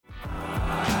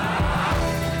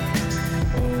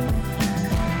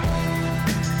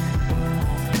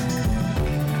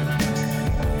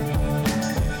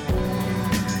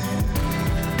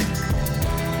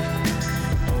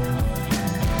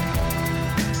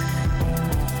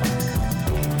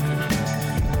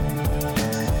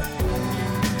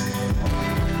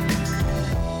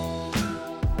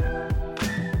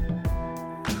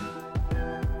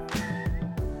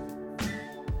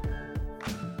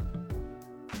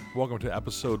Welcome to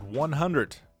episode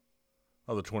 100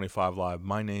 of the 25 Live.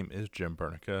 My name is Jim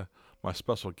Burneka. My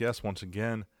special guest, once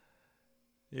again,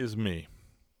 is me.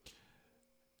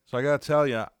 So I got to tell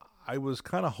you, I was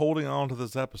kind of holding on to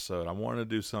this episode. I wanted to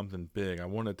do something big. I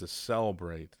wanted to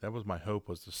celebrate. That was my hope,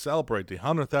 was to celebrate the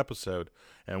 100th episode.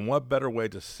 And what better way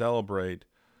to celebrate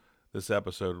this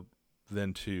episode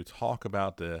than to talk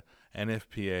about the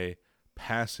NFPA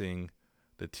passing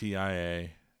the TIA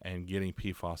and getting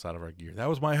PFAS out of our gear. That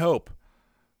was my hope.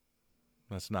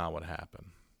 That's not what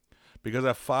happened. Because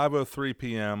at 5:03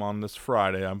 p.m. on this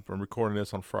Friday, I'm recording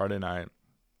this on Friday night,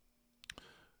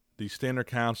 the Standard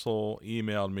Council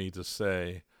emailed me to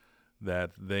say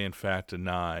that they in fact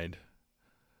denied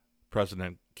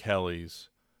President Kelly's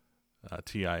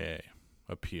TIA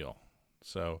appeal.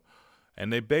 So,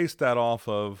 and they based that off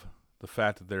of the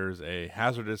fact that there's a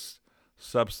hazardous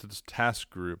substance task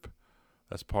group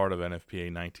that's part of NFPA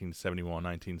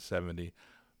 1971-1970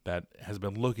 that has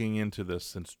been looking into this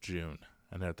since June,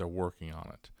 and that they're working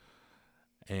on it.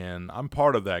 And I'm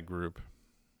part of that group.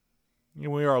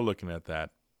 We are looking at that.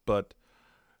 But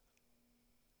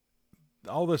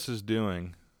all this is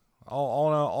doing,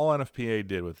 all NFPA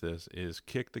did with this is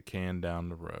kick the can down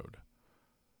the road.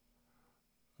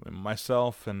 I mean,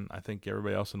 myself and I think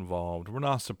everybody else involved, we're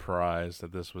not surprised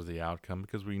that this was the outcome,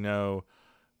 because we know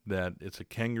that it's a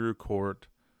kangaroo court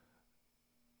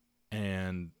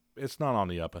and it's not on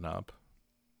the up and up.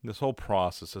 This whole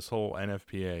process, this whole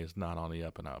NFPA is not on the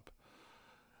up and up.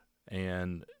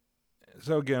 And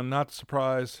so again, not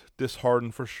surprised,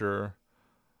 disheartened for sure.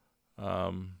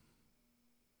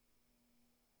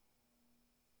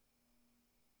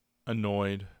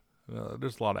 Annoyed.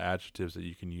 There's a lot of adjectives that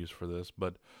you can use for this,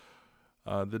 but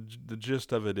the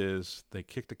gist of it is they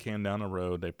kicked the can down the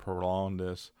road. They prolonged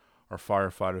this. Our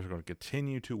firefighters are going to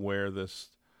continue to wear this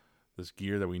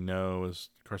gear that we know is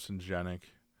carcinogenic.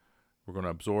 We're going to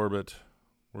absorb it.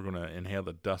 We're going to inhale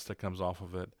the dust that comes off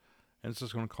of it. And it's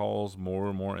just going to cause more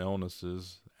and more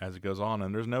illnesses as it goes on.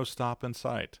 And there's no stop in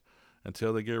sight.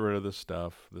 Until they get rid of this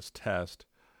stuff, this test,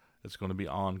 it's going to be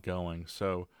ongoing.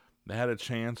 So they had a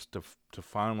chance to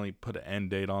finally put an end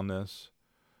date on this,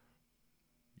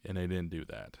 and they didn't do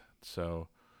that. So,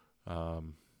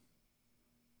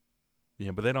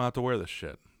 yeah, but they don't have to wear this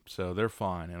shit. So they're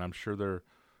fine, and I'm sure they're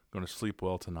going to sleep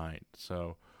well tonight.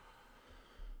 So,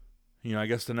 I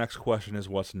guess the next question is,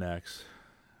 what's next?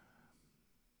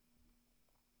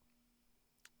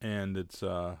 And it's,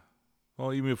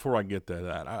 even before I get to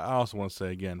that, I also want to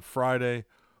say again, Friday,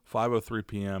 5:03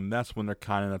 p.m., that's when they're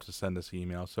kind enough to send us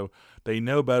email. So they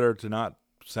know better to not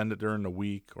send it during the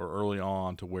week or early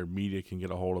on to where media can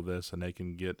get a hold of this and they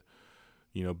can get,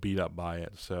 beat up by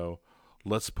it. So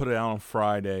let's put it out on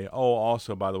Friday. Oh,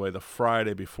 also, by the way, the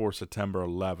Friday before September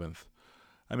 11th.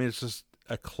 I mean, it's just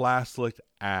a classless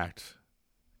act,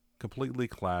 completely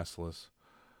classless.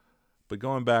 But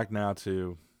going back now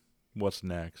to what's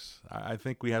next, I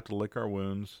think we have to lick our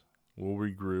wounds. We'll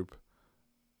regroup,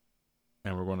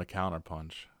 and we're going to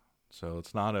counterpunch. So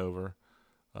it's not over.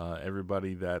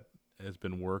 Everybody that has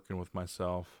been working with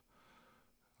myself,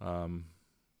 we're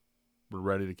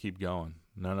ready to keep going.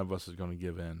 None of us is going to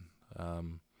give in.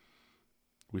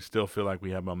 We still feel like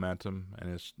we have momentum,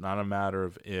 and it's not a matter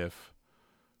of if,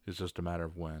 it's just a matter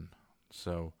of when.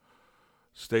 So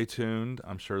stay tuned.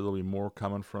 I'm sure there'll be more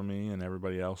coming from me and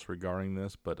everybody else regarding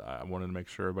this, but I wanted to make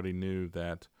sure everybody knew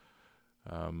that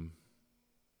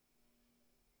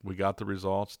we got the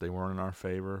results. They weren't in our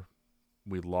favor.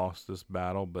 We lost this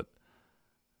battle, but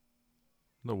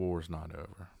the war's not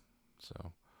over.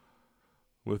 So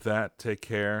with that, take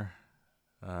care.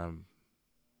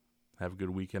 Have a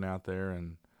good weekend out there,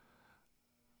 and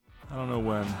I don't know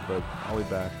when, but I'll be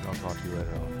back, and I'll talk to you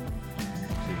later on.